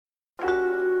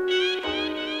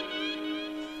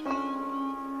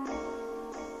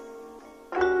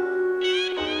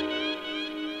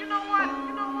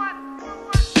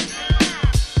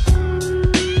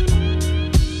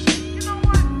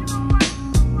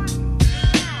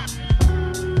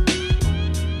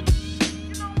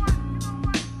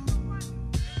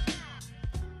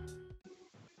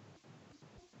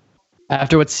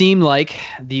After what seemed like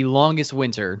the longest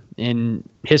winter in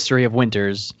history of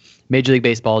winters, Major League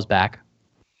Baseball is back,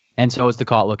 and so is the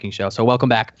Caught Looking Show. So welcome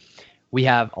back. We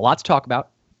have a lot to talk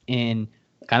about in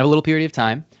kind of a little period of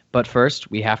time, but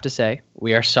first we have to say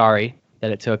we are sorry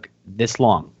that it took this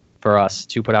long for us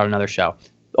to put out another show.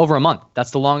 Over a month.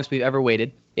 That's the longest we've ever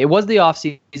waited. It was the off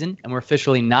season, and we're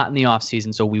officially not in the off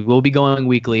season, so we will be going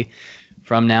weekly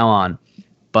from now on.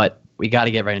 But we got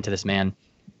to get right into this, man.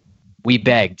 We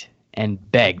begged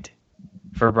and begged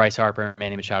for Bryce Harper and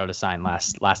Manny Machado to sign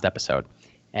last episode.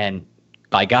 And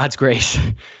by God's grace,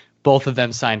 both of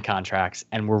them signed contracts,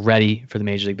 and we're ready for the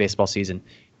Major League Baseball season.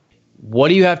 What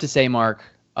do you have to say, Mark,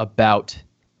 about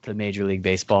the Major League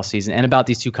Baseball season and about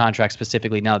these two contracts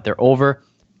specifically now that they're over?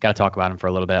 Got to talk about them for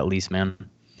a little bit at least, man.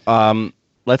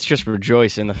 Let's just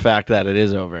rejoice in the fact that it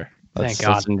is over. Thank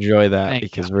God. Let's enjoy that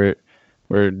because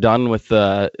we're done with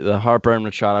the Harper and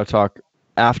Machado talk.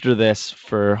 After this,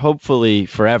 for hopefully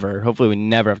forever. Hopefully we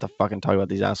never have to fucking talk about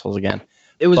these assholes again.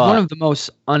 It was one of the most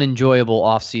unenjoyable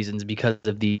off seasons because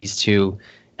of these two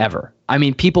ever. I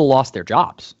mean, people lost their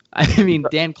jobs. I mean,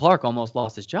 Dan Clark almost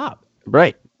lost his job.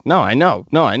 Right. No, I know.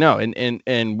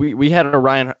 And we had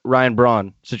a Ryan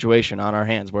Braun situation on our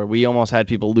hands where we almost had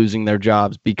people losing their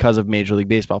jobs because of Major League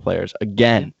Baseball players.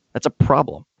 Again, that's a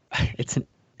problem. It's an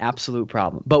absolute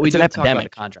problem. But we do have to talk about the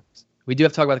contracts. We do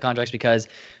have to talk about the contracts because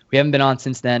we haven't been on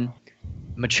since then.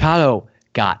 Machado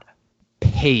got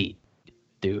paid,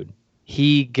 dude.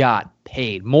 He got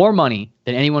paid more money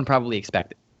than anyone probably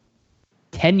expected.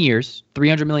 10 years,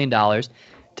 $300 million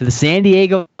to the San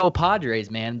Diego Padres,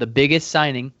 man. The biggest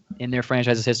signing in their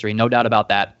franchise's history, no doubt about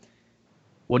that.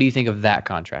 What do you think of that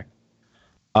contract?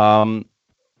 I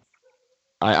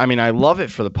mean, I love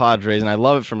it for the Padres, and I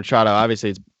love it for Machado.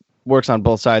 Obviously, it works on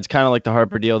both sides, kind of like the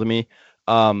Harper deal to me.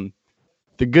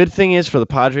 The good thing is for the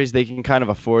Padres, they can kind of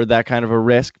afford that kind of a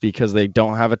risk because they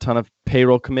don't have a ton of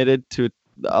payroll committed to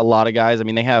a lot of guys. I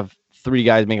mean, they have 3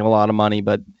 guys making a lot of money,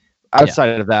 but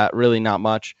outside of that, really not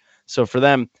much. So for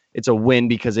them, it's a win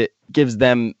because it gives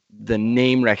them the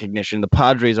name recognition. The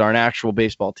Padres are an actual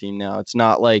baseball team now. It's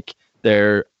not like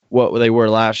they're what they were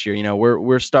last year. You know,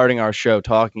 we're starting our show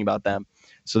talking about them.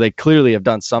 So they clearly have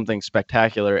done something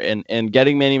spectacular, and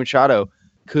getting Manny Machado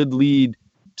could lead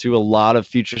to a lot of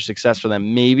future success for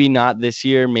them. Maybe not this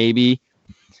year. Maybe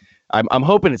I'm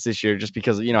hoping it's this year just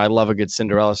because, you know, I love a good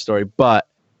Cinderella story, but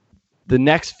the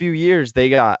next few years they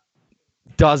got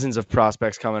dozens of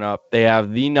prospects coming up. They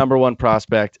have the number one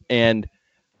prospect, and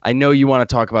I know you want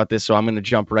to talk about this, so I'm going to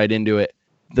jump right into it.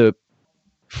 The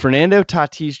Fernando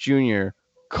Tatis Jr.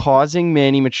 causing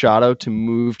Manny Machado to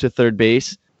move to third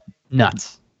base,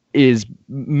 nuts, is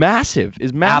massive.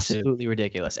 Absolutely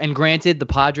ridiculous. And granted, the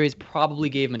Padres probably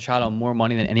gave Machado more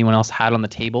money than anyone else had on the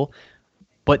table,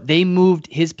 but they moved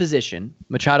his position.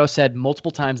 Machado said multiple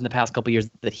times in the past couple of years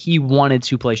that he wanted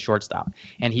to play shortstop,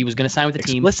 and he was going to sign with the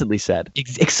team. Explicitly said.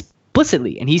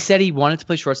 Explicitly. And he said he wanted to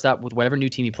play shortstop with whatever new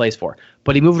team he plays for,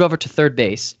 but he moved over to third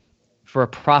base for a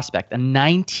prospect, a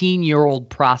 19-year-old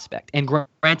prospect. And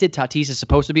granted, Tatis is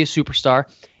supposed to be a superstar,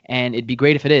 and it'd be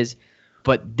great if it is,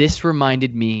 but this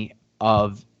reminded me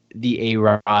of the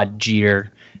A-Rod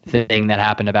Jeter thing that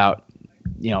happened about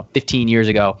 15 years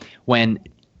ago when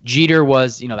Jeter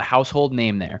was the household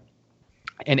name there.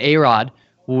 And A-Rod,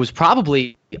 who was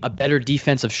probably a better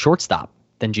defensive shortstop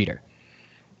than Jeter,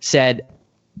 said,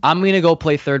 I'm going to go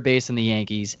play third base in the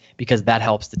Yankees because that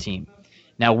helps the team.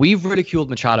 Now, we've ridiculed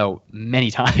Machado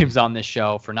many times on this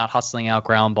show for not hustling out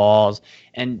ground balls.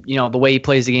 And, the way he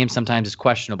plays the game sometimes is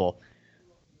questionable.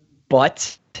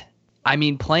 But, I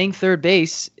mean, playing third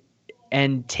base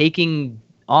and taking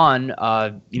on,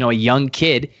 a young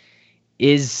kid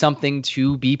is something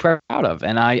to be proud of.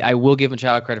 And I will give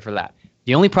Machado credit for that.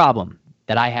 The only problem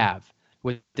that I have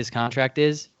with this contract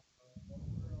is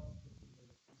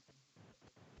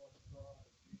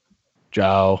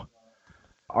Joe.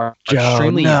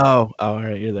 Extremely no. Oh, all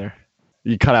right, you're there.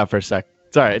 You cut out for a sec.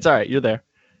 It's all right. You're there.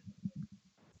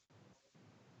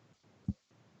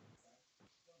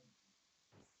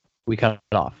 We cut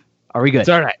it off. Are we good? It's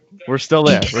all right. We're still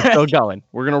there. We're still going.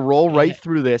 We're gonna roll right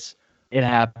through this. It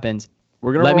happens.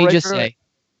 We're gonna let me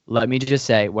just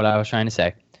say what I was trying to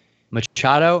say.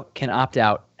 Machado can opt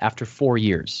out after 4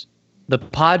 years. The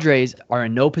Padres are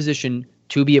in no position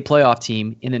to be a playoff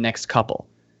team in the next couple.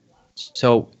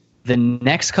 So the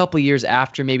next couple of years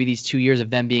after maybe these 2 years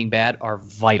of them being bad are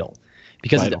vital.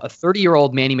 Because a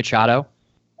 30-year-old Manny Machado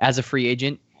as a free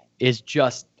agent is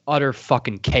just utter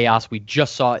fucking chaos. We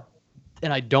just saw it,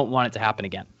 and I don't want it to happen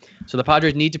again. So the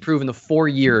Padres need to prove in the 4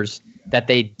 years that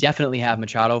they definitely have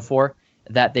Machado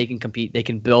that they can compete. They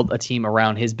can build a team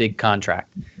around his big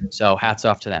contract. So hats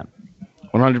off to them.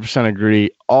 100%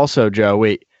 agree. Also, Joe,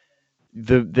 wait.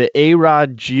 The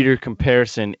A-Rod Jeter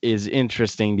comparison is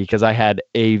interesting because I had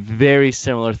a very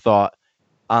similar thought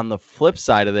on the flip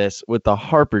side of this with the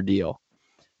Harper deal,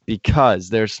 because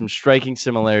there's some striking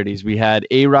similarities. We had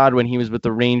A-Rod when he was with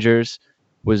the Rangers,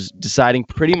 was deciding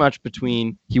pretty much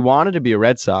between, he wanted to be a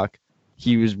Red Sox,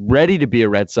 he was ready to be a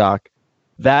Red Sox.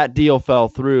 That deal fell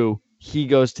through. He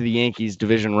goes to the Yankees,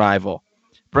 division rival.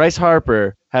 Bryce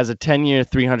Harper has a 10-year,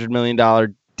 $300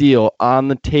 million deal on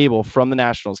the table from the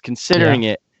Nationals. Considering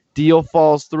it, deal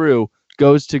falls through,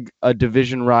 goes to a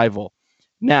division rival.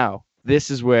 Now, this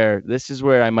is where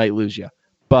I might lose you.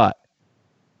 But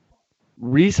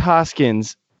Rhys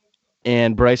Hoskins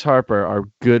and Bryce Harper are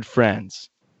good friends.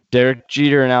 Derek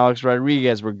Jeter and Alex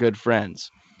Rodriguez were good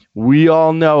friends. We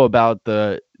all know about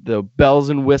the bells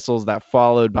and whistles that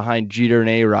followed behind Jeter and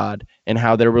A-Rod and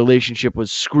how their relationship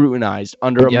was scrutinized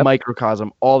under a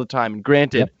microcosm all the time. And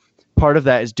granted, part of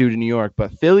that is due to New York,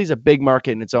 but Philly's a big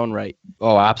market in its own right.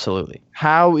 Oh, absolutely.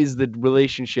 How is the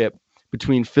relationship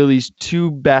between Philly's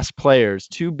two best players,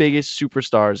 two biggest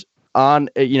superstars on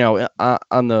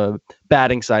the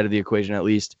batting side of the equation, at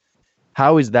least?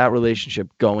 How is that relationship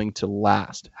going to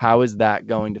last? How is that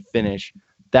going to finish?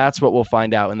 That's what we'll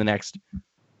find out in the next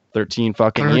 13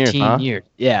 years. 13 years.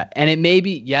 Yeah. And it may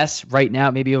be, yes, right now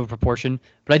it may be over proportion,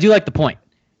 but I do like the point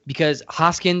because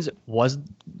Hoskins was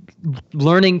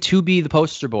learning to be the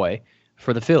poster boy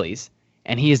for the Phillies,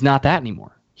 and he is not that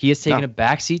anymore. He has taken a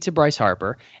backseat to Bryce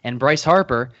Harper, and Bryce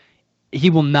Harper, he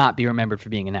will not be remembered for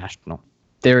being a National.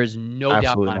 There is no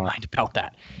doubt in my mind about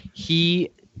that. He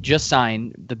just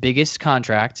signed the biggest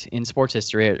contract in sports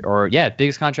history,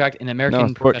 biggest contract in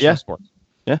American professional sports.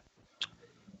 Yeah.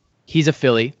 He's a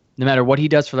Philly. No matter what he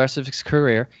does for the rest of his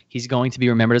career, he's going to be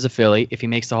remembered as a Philly. If he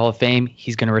makes the Hall of Fame,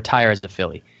 he's going to retire as a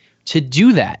Philly. To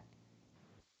do that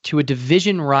to a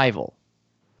division rival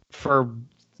for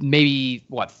maybe,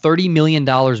 $30 million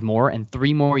more and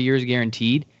 3 more years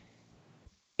guaranteed,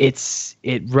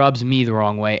 it rubs me the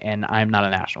wrong way, and I'm not a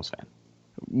Nationals fan.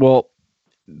 Well,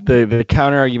 the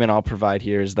counter argument I'll provide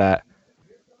here is that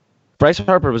Bryce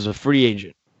Harper was a free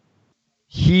agent.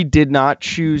 He did not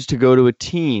choose to go to a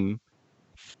team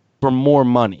for more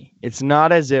money. It's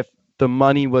not as if the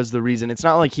money was the reason. It's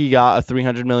not like he got a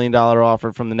 $300 million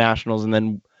offer from the Nationals and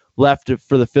then left it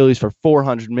for the Phillies for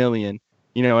 $400 million.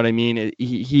 You know what I mean?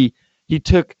 He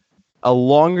took a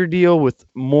longer deal with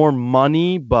more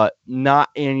money, but not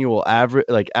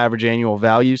average annual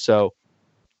value. So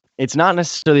it's not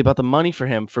necessarily about the money for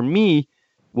him. For me,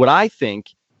 what I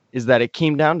think is that it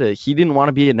came down to he didn't want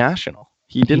to be a National.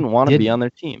 He didn't want to be on their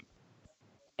team.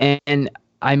 And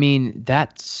I mean,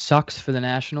 that sucks for the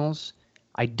Nationals.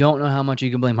 I don't know how much you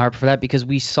can blame Harper for that because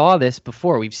we saw this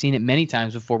before. We've seen it many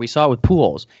times before. We saw it with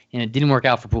Pujols, and it didn't work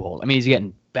out for Pujols. I mean, he's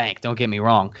getting banked, don't get me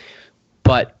wrong.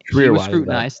 But he was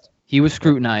scrutinized. He was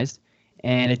scrutinized,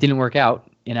 and it didn't work out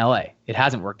in L.A. It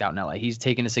hasn't worked out in L.A. He's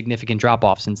taken a significant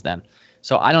drop-off since then.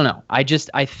 So I don't know.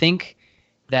 I think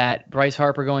that Bryce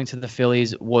Harper going to the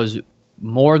Phillies was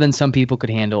more than some people could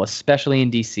handle, especially in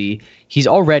D.C. He's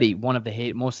already one of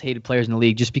the most hated players in the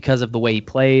league just because of the way he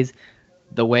plays,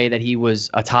 the way that he was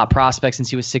a top prospect since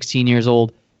he was 16 years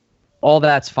old. All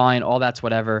that's fine. All that's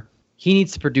whatever. He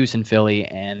needs to produce in Philly,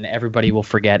 and everybody will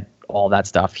forget all that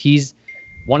stuff. He's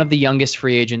one of the youngest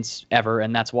free agents ever,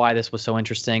 and that's why this was so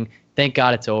interesting. Thank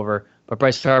God it's over. But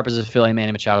Bryce Harper's a Philly,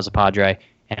 Manny Machado's a Padre,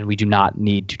 and we do not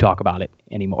need to talk about it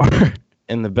anymore.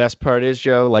 And the best part is,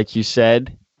 Joe, like you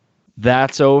said,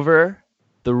 that's over.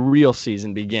 The real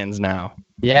season begins now.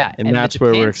 Yeah. And that's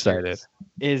where we're excited.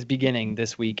 Is beginning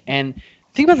this week. And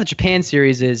the thing about the Japan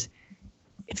series is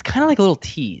it's kind of like a little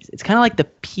tease. It's kind of like the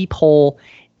peephole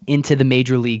into the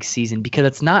major league season because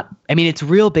it's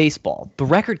real baseball. The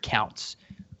record counts.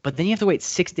 But then you have to wait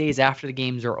 6 days after the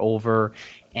games are over.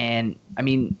 And,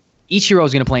 Ichiro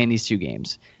is going to play in these 2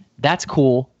 games. That's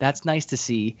cool. That's nice to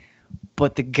see.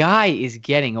 But the guy is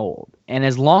getting old. And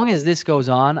as long as this goes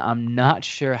on, I'm not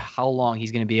sure how long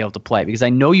he's going to be able to play. Because I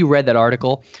know you read that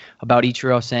article about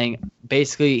Ichiro saying,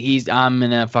 basically, I'm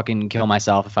going to fucking kill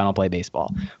myself if I don't play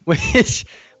baseball. Which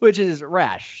is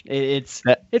rash. It's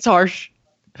harsh.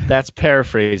 That's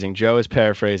paraphrasing. Joe is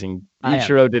paraphrasing.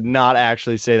 Ichiro did not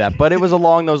actually say that. But it was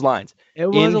along those lines.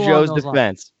 In Joe's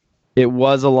defense, it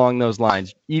was along those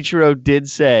lines. Ichiro did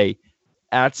say,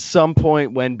 at some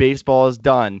point when baseball is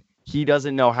done, he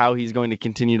doesn't know how he's going to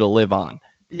continue to live on.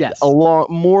 Yes.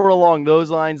 More along those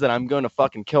lines that I'm going to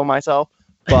fucking kill myself.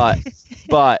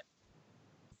 But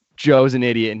Joe's an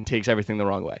idiot and takes everything the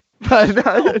wrong way.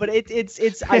 No, but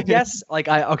it's I guess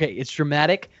it's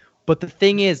dramatic. But the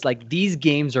thing is, these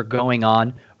games are going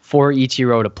on for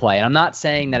Ichiro to play. And I'm not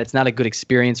saying that it's not a good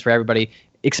experience for everybody.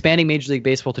 Expanding Major League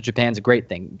Baseball to Japan is a great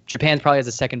thing. Japan probably has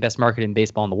the second best market in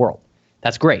baseball in the world.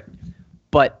 That's great.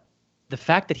 But the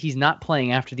fact that he's not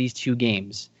playing after these 2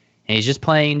 games, and he's just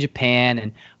playing in Japan,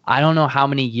 and I don't know how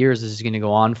many years this is going to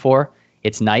go on for.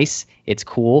 It's nice. It's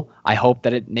cool. I hope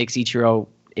that it makes Ichiro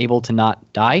able to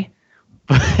not die.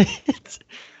 But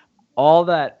all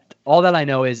that I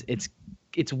know is it's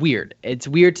weird. It's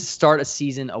weird to start a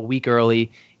season a week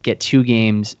early, get 2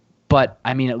 games, but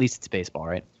I mean, at least it's baseball,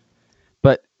 right?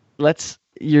 But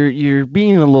you're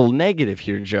being a little negative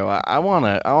here, Joe. I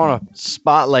wanna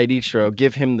spotlight Ichiro,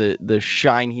 give him the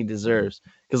shine he deserves.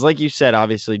 Because like you said,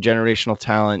 obviously generational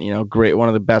talent, great, one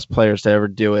of the best players to ever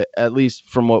do it, at least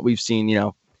from what we've seen,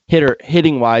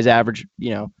 hitting wise, average,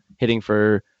 hitting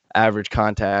for average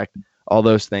contact, all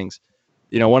those things.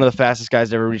 One of the fastest guys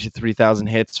to ever reach 3,000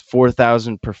 hits,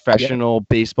 4,000 professional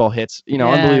baseball hits,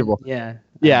 unbelievable. Yeah.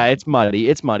 Yeah, it's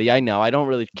muddy. I know. I don't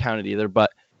really count it either,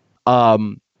 but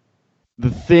the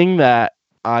thing that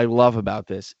I love about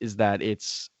this is that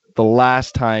it's the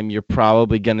last time you're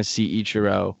probably going to see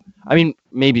Ichiro. I mean,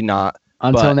 maybe not.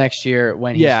 Until next year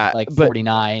when he's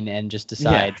 49 and just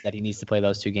decides that he needs to play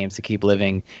those 2 games to keep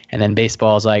living. And then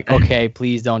baseball is like, okay,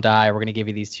 please don't die. We're going to give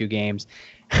you these 2 games,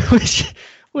 which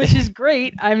is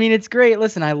great. I mean, it's great.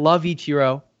 Listen, I love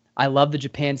Ichiro. I love the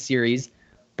Japan series.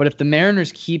 But if the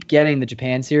Mariners keep getting the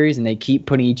Japan series and they keep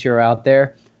putting Ichiro out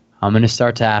there, I'm going to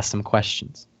start to ask some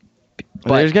questions.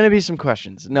 But there's going to be some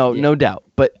questions. No doubt.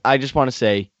 But I just want to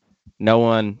say no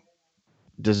one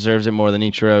deserves it more than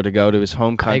Ichiro to go to his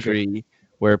home country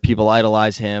where people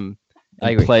idolize him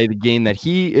and play the game that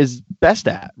he is best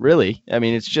at, really. I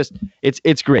mean,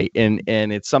 it's great. And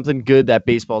it's something good that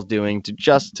baseball's doing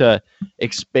to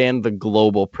expand the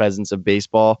global presence of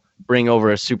baseball, bring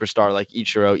over a superstar like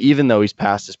Ichiro, even though he's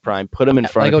past his prime, put him in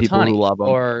front of people who love him.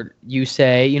 Or you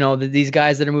say, these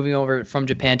guys that are moving over from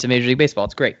Japan to Major League Baseball,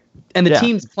 it's great. And the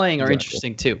teams playing are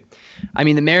interesting too. I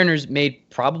mean, the Mariners made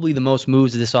probably the most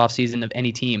moves this offseason of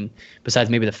any team besides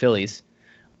maybe the Phillies.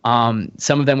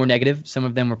 Some of them were negative. Some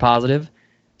of them were positive.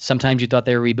 Sometimes you thought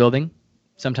they were rebuilding.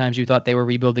 Sometimes you thought they were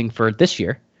rebuilding for this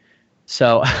year.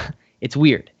 So it's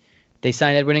weird. They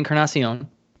signed Edwin Encarnacion.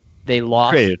 They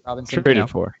lost Robinson. Traded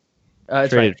for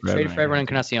Edwin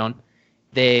Encarnacion.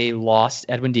 They lost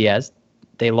Edwin Diaz.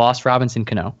 They lost Robinson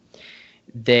Cano.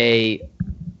 They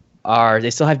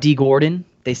still have D. Gordon.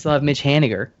 They still have Mitch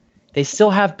Haniger. They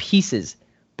still have pieces,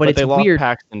 but it's lost weird.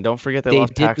 Paxton. Don't forget they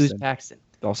lost Paxton. They did lose Paxton.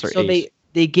 Also so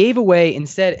they gave away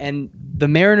instead, and the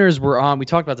Mariners were on. We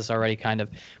talked about this already, kind of,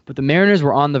 but the Mariners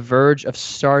were on the verge of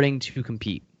starting to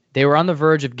compete. They were on the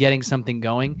verge of getting something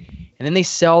going, and then they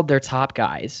sold their top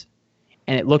guys.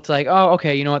 And it looked like, oh,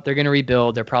 okay, you know what? They're going to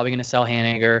rebuild. They're probably going to sell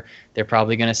Haniger. They're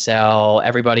probably going to sell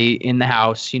everybody in the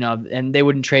house, and they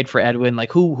wouldn't trade for Edwin.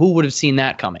 Like, who would have seen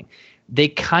that coming? They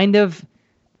kind of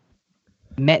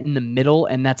met in the middle,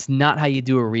 and that's not how you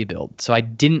do a rebuild. So I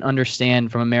didn't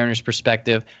understand from a Mariners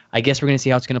perspective. I guess we're going to see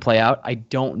how it's going to play out. I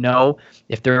don't know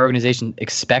if their organization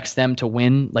expects them to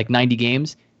win like 90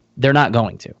 games. They're not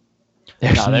going to.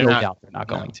 There's no doubt they're not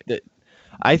going to.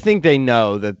 I think they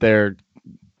know that they're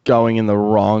going in the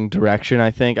wrong direction.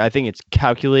 I think it's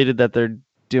calculated that they're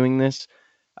doing this.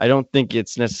 I don't think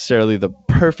it's necessarily the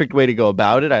perfect way to go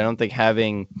about it. I don't think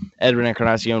having Edwin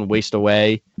Encarnacion waste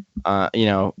away,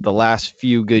 the last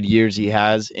few good years he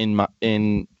has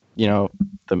in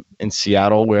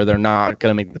Seattle, where they're not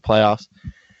going to make the playoffs.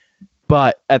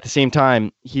 But at the same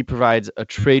time, he provides a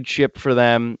trade chip for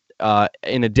them.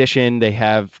 In addition, they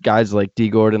have guys like D.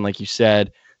 Gordon, like you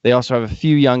said. They also have a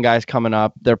few young guys coming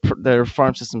up. Their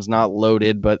farm system's not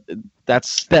loaded, but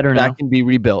that's better now. That can be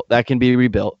rebuilt.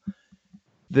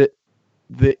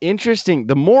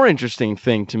 The more interesting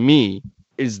thing to me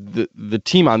is the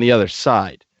team on the other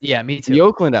side. Yeah, me too. The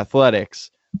Oakland Athletics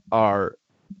are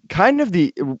kind of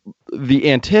the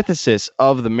antithesis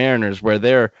of the Mariners, where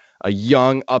they're a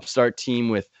young upstart team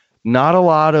with not a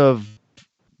lot of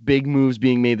big moves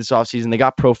being made this offseason. They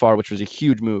got Profar, which was a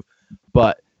huge move,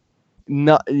 but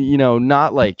not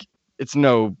like it's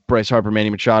no Bryce Harper, Manny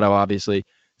Machado, obviously.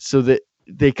 So that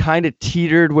they kind of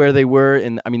teetered where they were,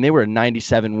 and I mean they were a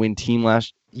 97 win team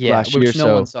last year, which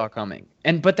no one saw coming.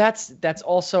 But that's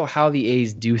also how the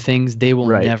A's do things. They will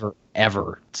never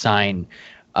ever sign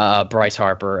Bryce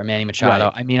Harper or Manny Machado.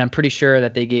 Right. I mean, I'm pretty sure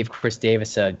that they gave Chris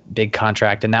Davis a big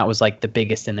contract, and that was like the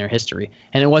biggest in their history.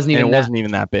 And it wasn't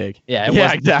even that big. Yeah,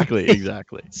 exactly.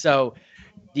 So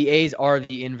the A's are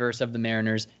the inverse of the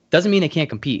Mariners. Doesn't mean they can't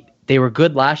compete. They were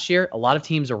good last year. A lot of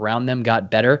teams around them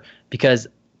got better because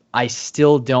I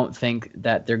still don't think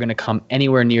that they're going to come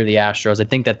anywhere near the Astros. I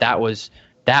think that was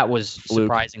That was Fluke.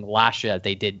 surprising last year that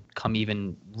they did come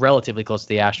even relatively close to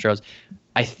the Astros.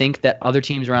 I think that other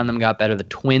teams around them got better. The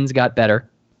Twins got better.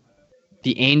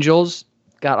 The Angels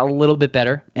got a little bit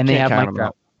better, and they Can't have count Mike them Trout.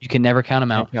 out. You can never count them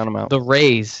Can't out. count 'em out. The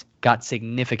Rays got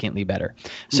significantly better.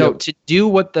 So to do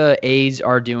what the A's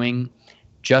are doing,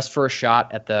 just for a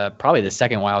shot at probably the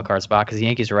second wild card spot, because the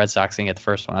Yankees or Red Sox can get the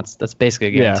first one. That's basically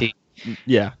a guarantee.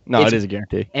 Yeah. No, It's- it is a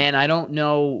guarantee. And I don't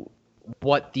know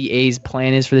what the A's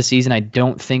plan is for the season. I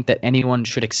don't think that anyone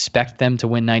should expect them to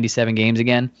win 97 games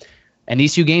again. And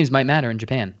these 2 games might matter in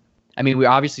Japan. I mean, we're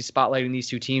obviously spotlighting these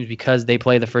 2 teams because they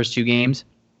play the first 2 games.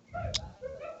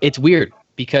 It's weird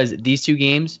because these 2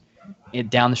 games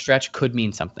down the stretch could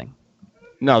mean something.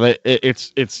 No,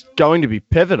 it's going to be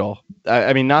pivotal.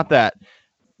 I mean, not that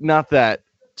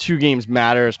 2 games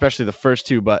matter, especially the first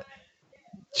 2, but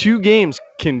 2 games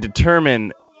can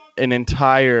determine an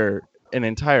entire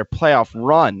playoff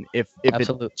run if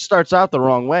Absolutely. it starts out the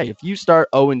wrong way. If you start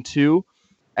 0-2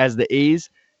 as the A's,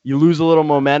 you lose a little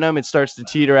momentum. It starts to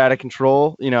teeter out of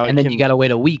control. And then you got to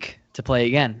wait a week to play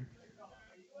again,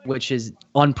 which is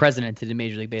unprecedented in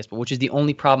Major League Baseball, which is the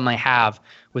only problem I have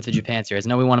with the Japan series. I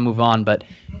know we want to move on, but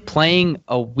playing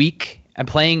a week and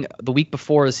playing the week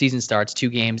before the season starts, 2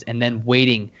 games, and then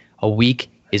waiting a week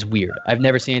is weird. I've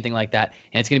never seen anything like that,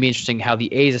 and it's going to be interesting how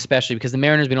the A's, especially because the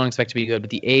Mariners we don't expect to be good,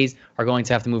 but the A's are going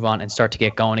to have to move on and start to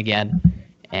get going again,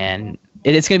 and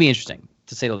it's going to be interesting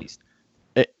to say the least.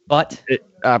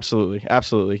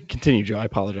 Absolutely. Continue, Joe. I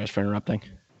apologize for interrupting.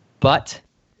 But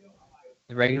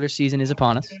the regular season is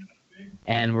upon us,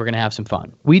 and we're going to have some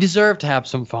fun. We deserve to have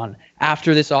some fun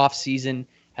after this off season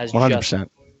has 100%. just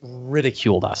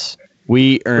ridiculed us.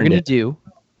 We earned it.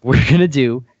 We're going to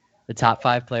do the top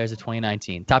 5 players of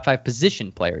 2019, top 5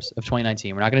 position players of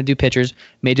 2019. We're not going to do pitchers,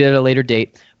 may do it at a later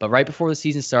date, but right before the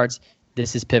season starts,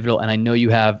 this is pivotal, and I know you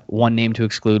have one name to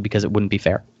exclude because it wouldn't be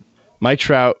fair. Mike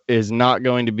Trout is not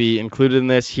going to be included in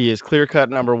this. He is clear-cut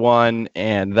number 1,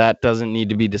 and that doesn't need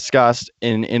to be discussed.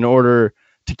 In order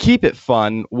to keep it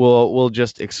fun, we'll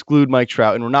just exclude Mike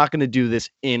Trout, and we're not going to do this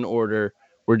in order.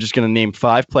 We're just going to name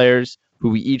 5 players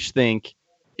who we each think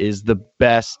is the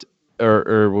best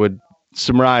or would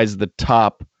summarize the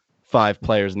top 5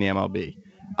 players in the MLB.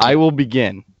 I will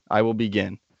begin. I'm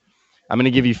going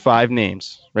to give you 5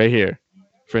 names right here.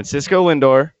 Francisco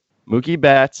Lindor, Mookie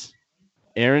Betts,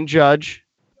 Aaron Judge,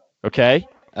 okay?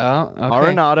 Okay.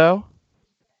 Arenado,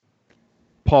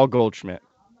 Paul Goldschmidt.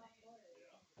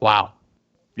 Wow.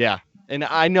 Yeah. And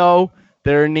I know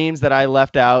there are names that I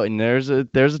left out, and there's a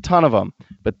ton of them.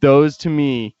 But those, to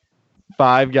me,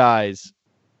 5 guys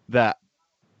that,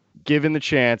 given the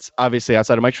chance, obviously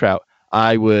outside of Mike Trout,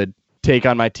 I would take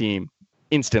on my team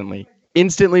instantly.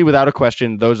 Instantly, without a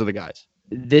question, those are the guys.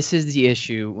 This is the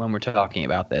issue when we're talking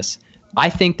about this. I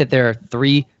think that there are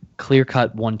 3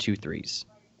 clear-cut 1, 2, 3s.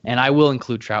 And I will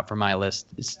include Trout for my list.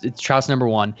 It's Trout's number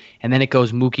 1, and then it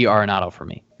goes Mookie Arenado for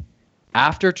me.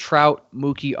 After Trout,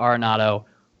 Mookie Arenado,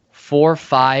 4,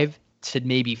 5 to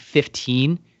maybe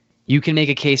 15, you can make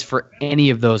a case for any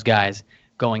of those guys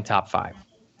going top 5.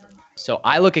 So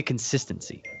I look at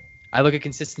consistency. I look at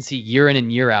consistency year in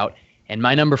and year out, and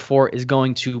my number 4 is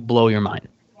going to blow your mind.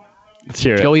 Let's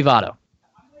hear it. Joey Votto.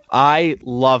 I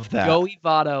love that. Joey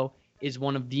Votto is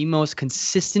one of the most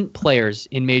consistent players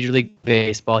in Major League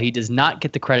Baseball. He does not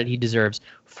get the credit he deserves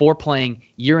for playing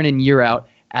year in and year out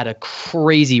at a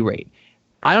crazy rate.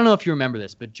 I don't know if you remember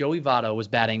this, but Joey Votto was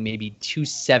batting maybe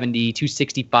 270,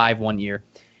 265 one year,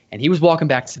 and he was walking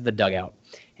back to the dugout,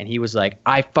 and he was like,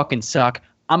 I fucking suck.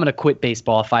 I'm going to quit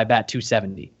baseball if I bat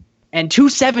 270. And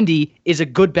 270 is a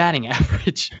good batting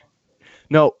average.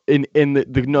 No,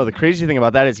 the crazy thing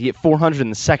about that is he hit 400 in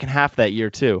the second half that year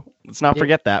too. Let's not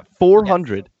forget that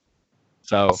 400.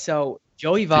 Yeah. So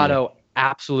Joey Votto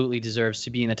absolutely deserves to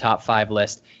be in the top 5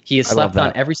 list. He has slept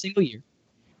on every single year,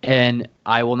 and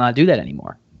I will not do that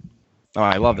anymore. Oh,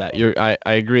 I love that.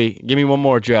 I agree. Give me one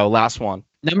more, Joe. Last one.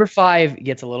 Number 5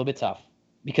 gets a little bit tough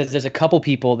because there's a couple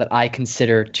people that I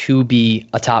consider to be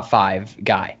a top 5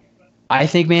 guy. I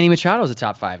think Manny Machado is a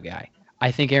top 5 guy.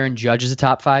 I think Aaron Judge is a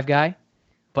top 5 guy.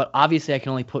 But obviously, I can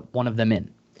only put one of them in.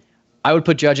 I would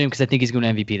put Judge in because I think he's going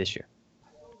to MVP this year.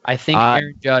 I think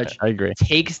Aaron Judge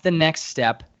takes the next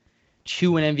step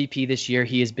to an MVP this year.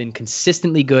 He has been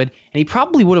consistently good, and he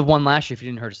probably would have won last year if he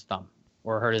didn't hurt his thumb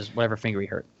or hurt his whatever finger he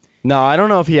hurt. No, I don't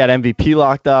know if he had MVP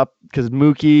locked up because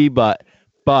Mookie, but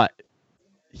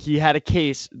he had a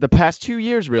case the past 2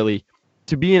 years really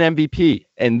to be an MVP.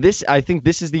 And I think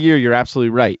this is the year you're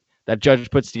absolutely right that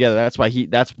Judge puts together. That's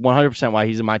 100% why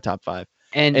he's in my top 5.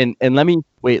 And let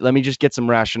me just get some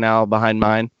rationale behind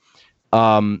mine.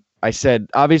 I said,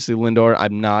 obviously, Lindor,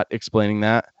 I'm not explaining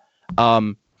that.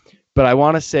 But I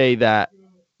want to say that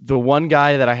the one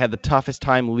guy that I had the toughest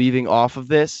time leaving off of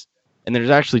this, and there's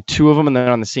actually two of them, and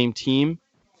they're on the same team,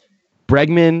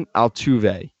 Bregman,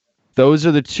 Altuve. Those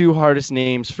are the two hardest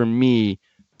names for me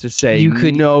to say, You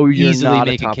could no, you're easily not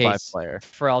a make a top five case player.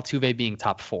 for Altuve being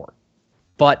top 4.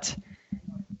 But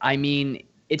I mean,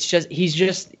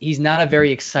 he's not a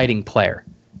very exciting player.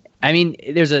 I mean,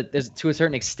 there's to a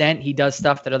certain extent he does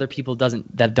stuff that other people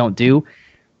don't do,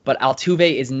 but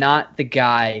Altuve is not the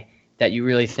guy that you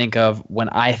really think of when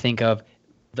I think of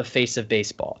the face of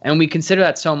baseball. And we consider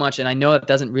that so much, and I know it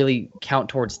doesn't really count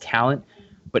towards talent,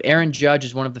 but Aaron Judge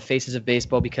is one of the faces of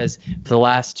baseball because for the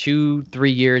last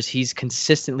 2-3 years, he's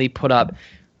consistently put up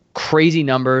crazy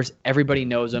numbers. Everybody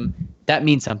knows him. That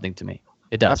means something to me.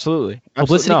 It does. Absolutely.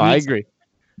 Publicity No, I means agree.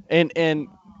 And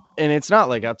it's not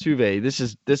like Altuve.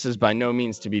 This is by no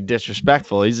means to be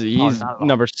disrespectful. He's not at all.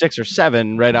 number 6 or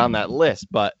 7 right on that list.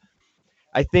 But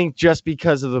I think just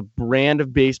because of the brand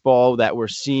of baseball that we're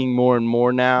seeing more and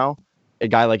more now, a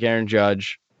guy like Aaron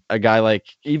Judge, a guy like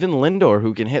even Lindor,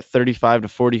 who can hit 35 to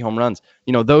 40 home runs,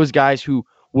 those guys who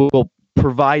will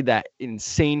provide that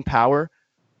insane power,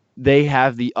 they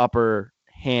have the upper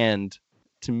hand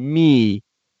to me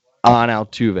on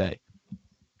Altuve.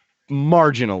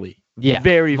 Marginally. Yeah,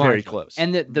 very, very close.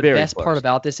 And the Very best close. part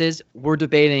about this is we're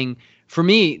debating. For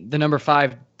me, the number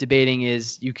 5 debating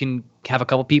is you can have a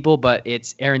couple people, but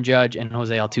it's Aaron Judge and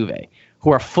Jose Altuve,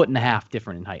 who are 1.5 feet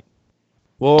different in height.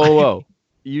 Whoa.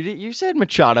 You said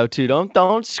Machado too.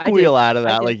 Don't squeal out of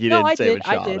that like you didn't say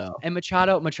Machado. I did. And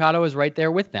Machado is right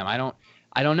there with them. I don't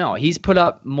know. He's put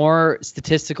up more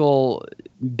statistical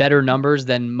better numbers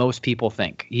than most people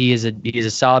think. He is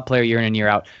a solid player year in and year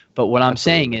out. But what I'm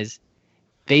saying is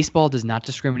baseball does not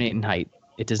discriminate in height.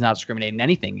 It does not discriminate in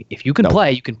anything. If you can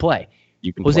play, you can play.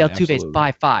 Jose Altuve is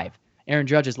 5'5". Aaron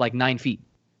Judge is like 9 feet.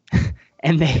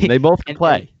 and they both can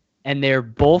play. And they're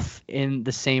both in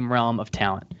the same realm of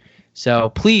talent. So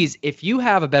please, if you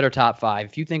have a better top 5,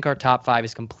 if you think our top 5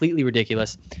 is completely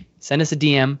ridiculous, send us a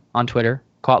DM on Twitter,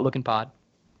 Caught Looking Pod,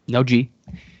 no G.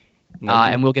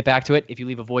 And we'll get back to it. If you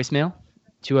leave a voicemail,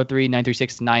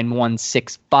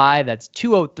 203-936-9165. That's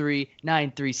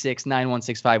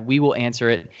 203-936-9165. We will answer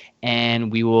it,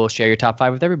 and we will share your top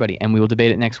 5 with everybody, and we will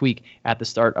debate it next week at the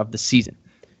start of the season.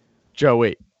 Joe,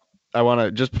 wait. I want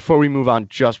to, just before we move on,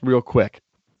 just real quick.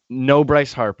 No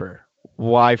Bryce Harper.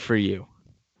 Why for you?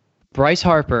 Bryce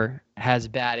Harper has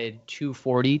batted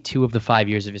 .240 2 of the 5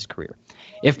 years of his career.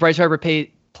 If Bryce Harper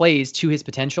plays to his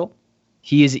potential,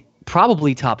 he is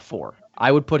probably top 4.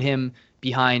 I would put him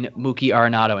behind Mookie,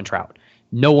 Arenado, and Trout.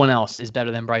 No one else is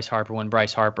better than Bryce Harper when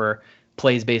Bryce Harper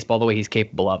plays baseball the way he's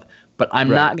capable of. But I'm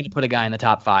not going to put a guy in the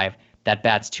top 5 that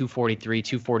bats .243,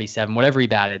 .247, whatever he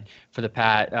batted for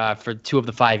for 2 of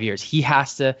the 5 years. He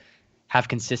has to have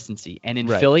consistency. And in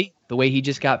Philly, the way he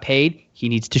just got paid, he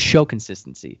needs to show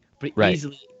consistency. But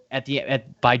easily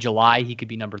by July, he could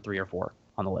be number 3 or 4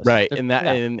 on the list. Right,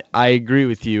 and I agree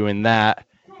with you in that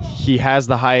he has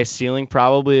the highest ceiling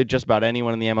probably of just about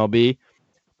anyone in the MLB,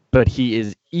 but he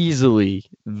is easily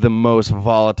the most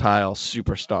volatile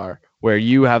superstar where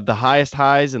you have the highest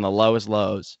highs and the lowest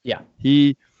lows. Yeah.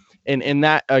 And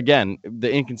that, again,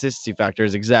 the inconsistency factor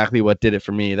is exactly what did it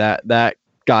for me. That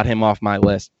got him off my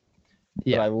list.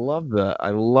 Yeah. But I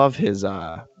love his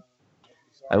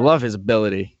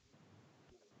ability.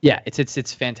 Yeah,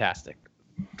 it's fantastic.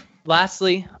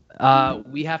 Lastly,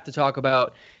 we have to talk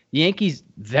about the Yankees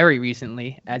very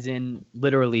recently, as in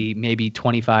literally maybe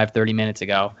 25, 30 minutes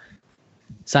ago,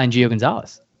 signed Gio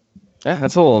Gonzalez. Yeah,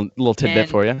 that's a little tidbit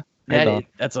for you.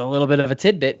 That's a little bit of a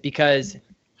tidbit because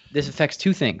this affects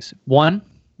 2 things. One,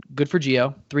 good for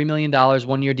Gio, $3 million,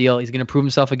 1-year deal. He's going to prove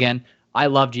himself again. I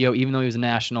love Gio, even though he was a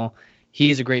national.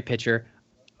 He's a great pitcher.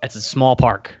 It's a small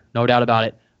park, no doubt about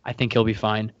it. I think he'll be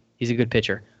fine. He's a good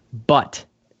pitcher. But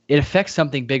it affects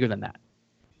something bigger than that.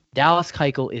 Dallas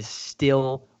Keuchel is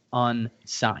still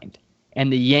unsigned.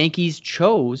 And the Yankees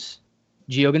chose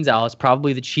Gio Gonzalez,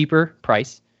 probably the cheaper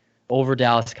price, over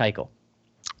Dallas Keuchel.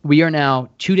 We are now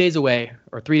 2 days away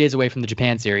or 3 days away from the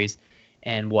Japan series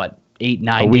and 8-9 days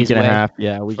away. A week and a half,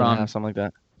 something like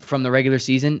that. From the regular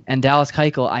season. And Dallas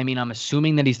Keuchel, I mean, I'm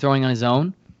assuming that he's throwing on his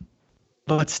own,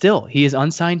 but still, he is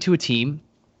unsigned to a team.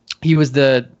 He was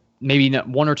the maybe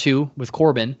 1 or 2 with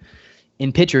Corbin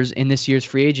in pitchers in this year's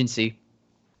free agency.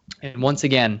 And once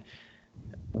again,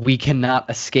 we cannot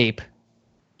escape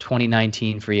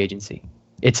 2019 free agency.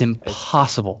 It's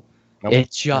impossible. Nope,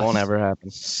 it just won't ever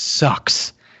happen.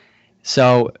 Sucks.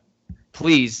 So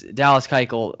please, Dallas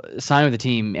Keuchel, sign with the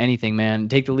team. Anything, man.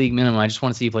 Take the league minimum. I just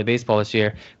want to see you play baseball this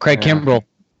year. Craig Kimbrell,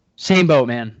 same boat,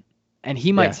 man. And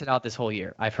he might sit out this whole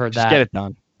year. I've heard that. Just get it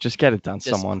done. Just get it done, Just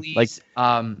someone. please,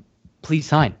 please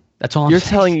sign. That's all I'm You're saying.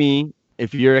 telling me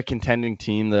if you're a contending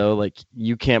team, though, like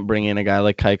you can't bring in a guy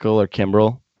like Keuchel or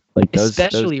Kimbrel? Like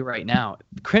Especially right now.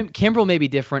 Kimbrel may be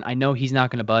different. I know he's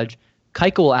not going to budge.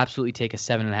 Keuchel will absolutely take a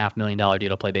 $7.5 million deal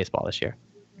to play baseball this year.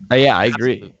 Yeah, I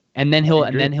agree. Absolutely.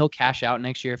 And then he'll cash out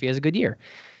next year if he has a good year.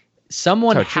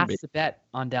 Someone has to bet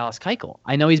on Dallas Keuchel.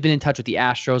 I know he's been in touch with the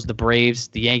Astros, the Braves,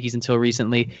 the Yankees until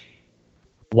recently.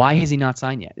 Why has he not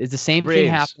signed yet? Is the same thing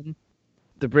happening?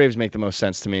 The Braves make the most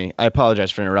sense to me. I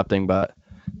apologize for interrupting, but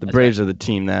the Braves are the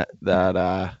team that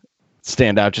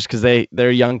stand out just because they're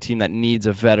a young team that needs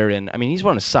a veteran. I mean, he's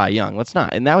won a Cy Young. Let's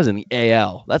not. And that was in the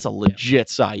AL. That's a legit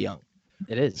Cy Young.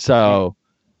 It is. So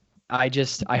I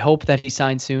hope that he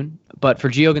signs soon. But for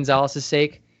Gio Gonzalez's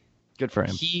sake, good for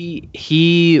him.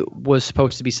 He was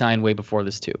supposed to be signed way before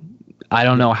this too. I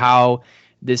don't know how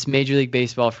this Major League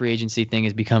Baseball free agency thing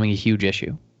is becoming a huge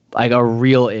issue, like a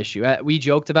real issue. We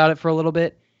joked about it for a little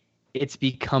bit. It's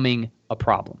becoming a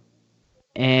problem,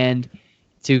 and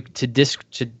to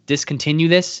discontinue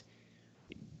this,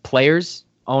 players,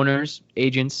 owners,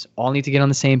 agents all need to get on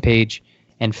the same page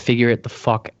and figure it the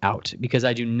fuck out, because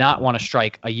I do not want to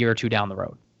strike a year or two down the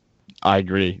road. I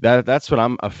agree. That's what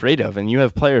I'm afraid of. And you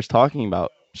have players talking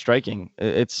about striking.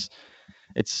 It's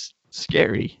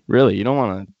scary, really. You don't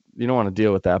want to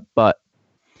deal with that. But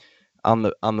on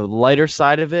the lighter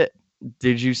side of it,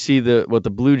 did you see what the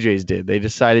Blue Jays did? They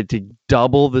decided to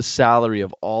double the salary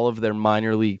of all of their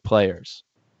minor league players.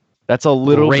 That's a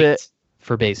little bit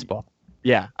for baseball.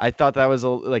 Yeah, I thought that was a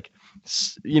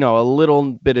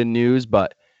little bit of news,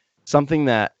 but something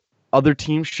that other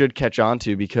teams should catch on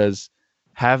to, because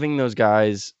having those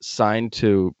guys signed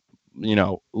to,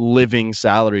 living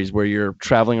salaries where you're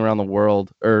traveling around the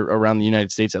world or around the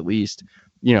United States at least,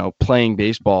 playing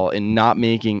baseball and not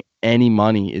making any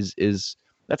money is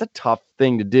that's a tough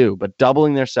thing to do. But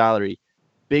doubling their salary,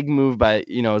 big move by,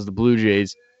 as the Blue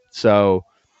Jays. So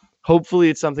hopefully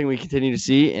it's something we continue to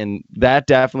see, and that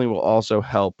definitely will also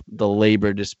help the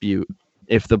labor dispute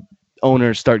if the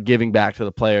owners start giving back to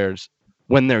the players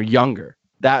when they're younger.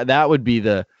 That would be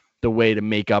the way to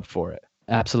make up for it.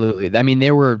 Absolutely. I mean,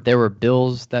 there were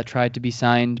bills that tried to be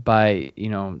signed by,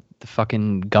 the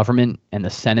fucking government and the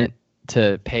Senate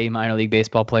to pay minor league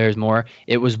baseball players more.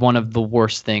 It was one of the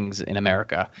worst things in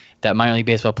America that minor league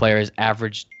baseball players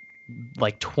averaged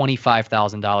like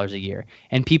 $25,000 a year,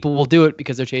 and people will do it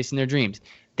because they're chasing their dreams.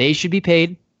 They should be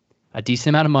paid a decent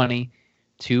amount of money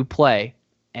to play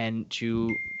and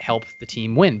to help the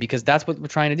team win, because that's what we're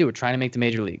trying to do. We're trying to make the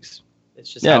major leagues.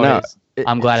 It's just how it is.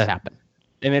 I'm glad it happened.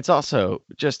 And it's also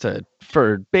just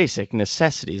for basic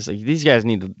necessities. Like, these guys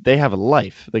they have a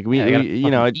life. Like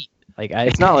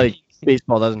it's not like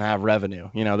baseball doesn't have revenue.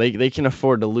 They can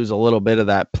afford to lose a little bit of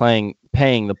that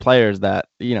paying the players that,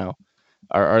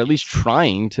 are at least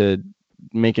trying to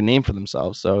make a name for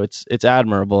themselves. So it's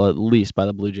admirable, at least by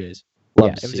the Blue Jays.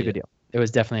 It was a good deal. It was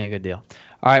definitely a good deal.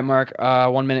 All right, Mark,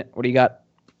 1 minute. What do you got?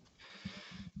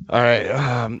 All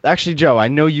right. Actually, Joe, I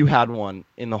know you had one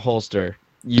in the holster.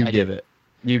 You give it.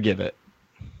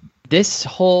 This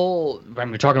whole, when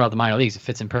we're talking about the minor leagues, it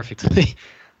fits in perfectly.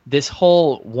 This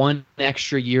whole one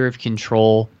extra year of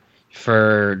control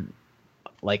for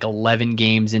like 11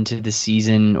 games into the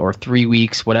season or 3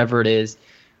 weeks, whatever it is.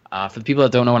 For the people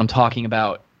that don't know what I'm talking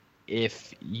about,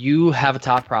 if you have a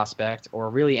top prospect, or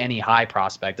really any high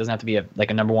prospect, doesn't have to be a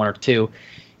number one or two,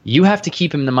 you have to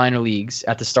keep him in the minor leagues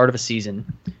at the start of a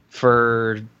season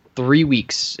for 3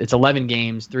 weeks. It's 11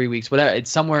 games, 3 weeks, whatever. It's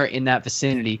somewhere in that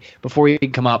vicinity before you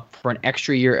can come up for an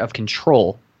extra year of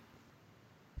control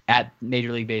at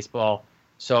Major League Baseball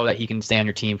so that he can stay on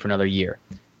your team for another year.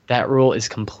 That rule is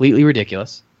completely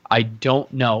ridiculous. I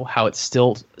don't know how it's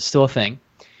still a thing,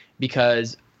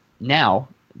 because now,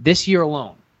 this year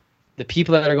alone, the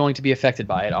people that are going to be affected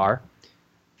by it are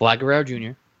Vlad Guerrero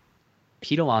Jr.,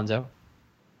 Pete Alonso,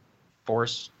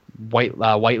 Forrest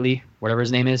Whitley, whatever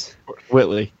his name is.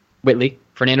 Whitley,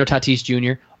 Fernando Tatis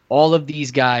Jr. All of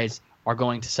these guys are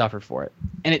going to suffer for it.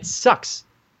 And it sucks,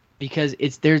 because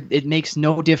it makes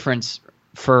no difference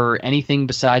for anything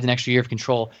besides an extra year of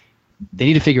control. They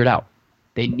need to figure it out.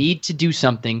 They need to do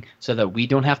something so that we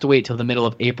don't have to wait till the middle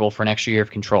of April for an extra year of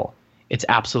control. It's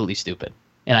absolutely stupid.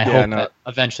 And I hope that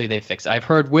eventually they fix it. I've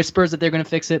heard whispers that they're going to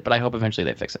fix it, but I hope eventually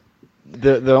they fix it.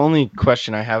 The only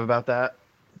question I have about that,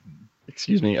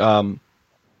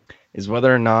 is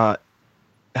whether or not,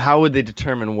 how would they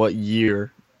determine what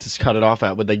year to cut it off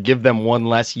at? Would they give them one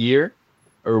less year,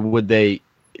 or would they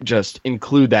just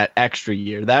include that extra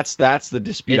year. That's the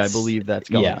dispute I believe that's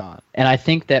going on. And I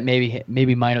think that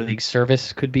maybe minor league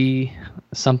service could be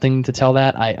something to tell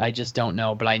that. I just don't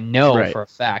know, but I know for a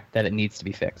fact that it needs to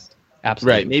be fixed.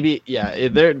 Absolutely. Right. Maybe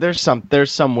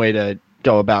there's some way to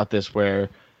go about this where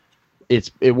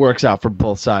it works out for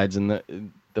both sides and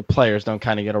the players don't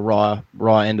kind of get a raw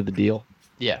end of the deal.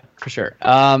 Yeah, for sure.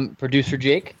 Producer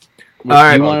Jake. All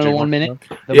right. You want 1 minute?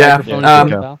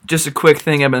 Just a quick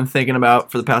thing I've been thinking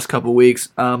about for the past couple weeks.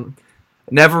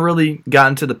 Never really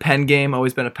gotten to the pen game.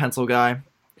 Always been a pencil guy.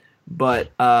 But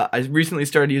I recently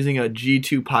started using a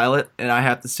G2 Pilot, and I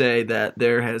have to say that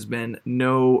there has been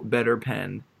no better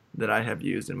pen that I have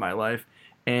used in my life.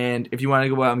 And if you want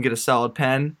to go out and get a solid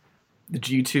pen, the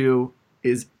G2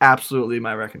 is absolutely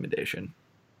my recommendation.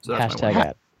 So that's hashtag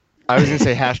ad. I was going to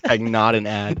say hashtag not an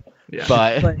ad. Yeah.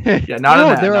 But yeah, not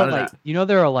an ad. There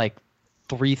are like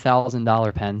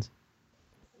 $3,000 pens.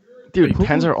 Dude,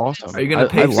 pens are awesome. Are you going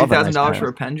to pay $3,000 for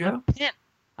a pen, Joe?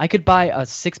 I could buy a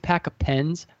 6-pack of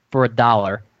pens for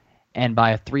 $1 and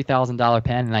buy a $3,000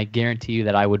 pen, and I guarantee you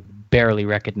that I would barely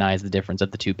recognize the difference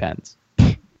of the two pens.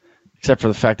 Except for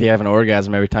the fact that you have an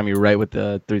orgasm every time you write with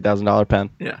the $3,000 pen.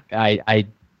 Yeah. I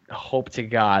hope to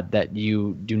God that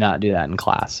you do not do that in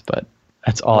class, but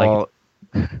that's all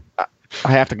I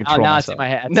have to control now myself. It's in my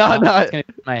head. No. It's going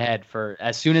to be in my head for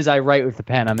as soon as I write with the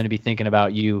pen, I'm going to be thinking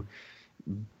about you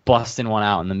busting one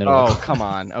out in the middle. Oh, come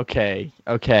on. Okay.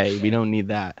 We don't need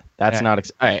that. That's not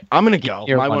all right, I'm going to go.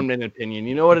 My 1 minute opinion.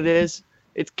 You know what it is?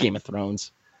 It's Game of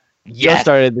Thrones. Yes.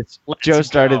 Joe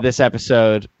started this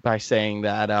episode by saying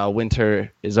that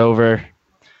winter is over.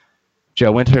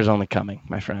 Joe, winter is only coming,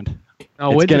 my friend.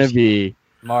 Oh, it's going to be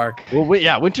Mark. Well,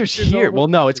 winter's here. Well,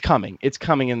 no, it's coming. It's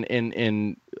coming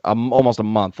in almost a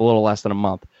month, a little less than a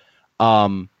month.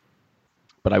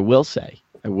 But I will say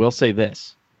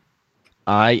this.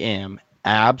 I am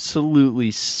absolutely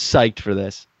psyched for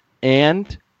this,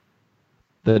 and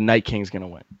the Night King's gonna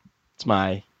win. It's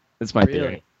my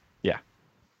theory. Yeah.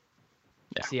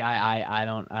 See, I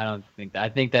don't think that. I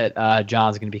think that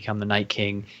Jon's going to become the Night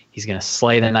King. He's going to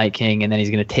slay the Night King, and then he's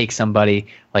going to take somebody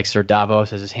like Sir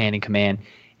Davos as his hand in command,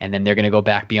 and then they're going to go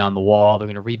back beyond the wall. They're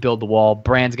going to rebuild the wall.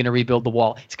 Bran's going to rebuild the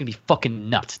wall. It's going to be fucking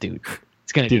nuts, dude.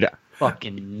 It's going to be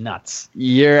fucking nuts.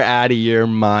 You're out of your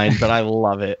mind, but I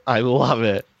love it. I love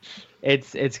it.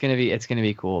 It's gonna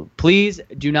be cool. Please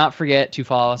do not forget to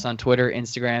follow us on Twitter,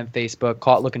 Instagram, Facebook,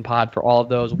 Caught Looking Pod for all of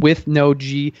those with no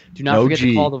G. Do not forget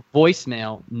to call the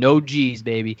voicemail, no G's,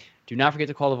 baby. Do not forget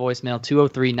to call the voicemail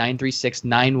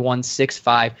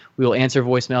 203-936-9165. We will answer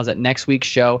voicemails at next week's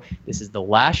show. This is the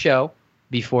last show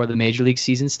before the Major League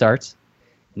season starts.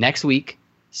 Next week,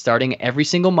 starting every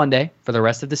single Monday for the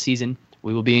rest of the season,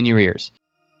 we will be in your ears.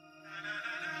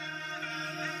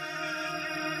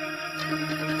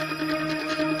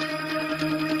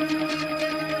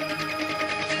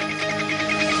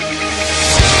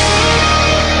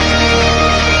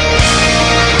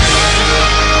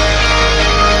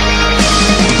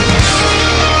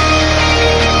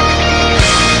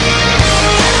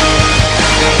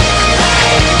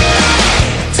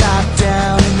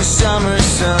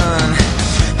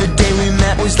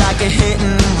 A hit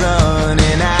and run,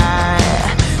 and I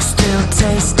still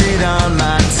taste it on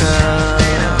my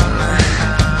tongue.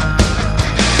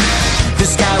 The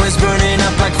sky was burning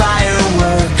up like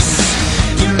fireworks.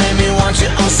 You made me want you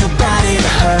oh so bad it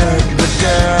hurt.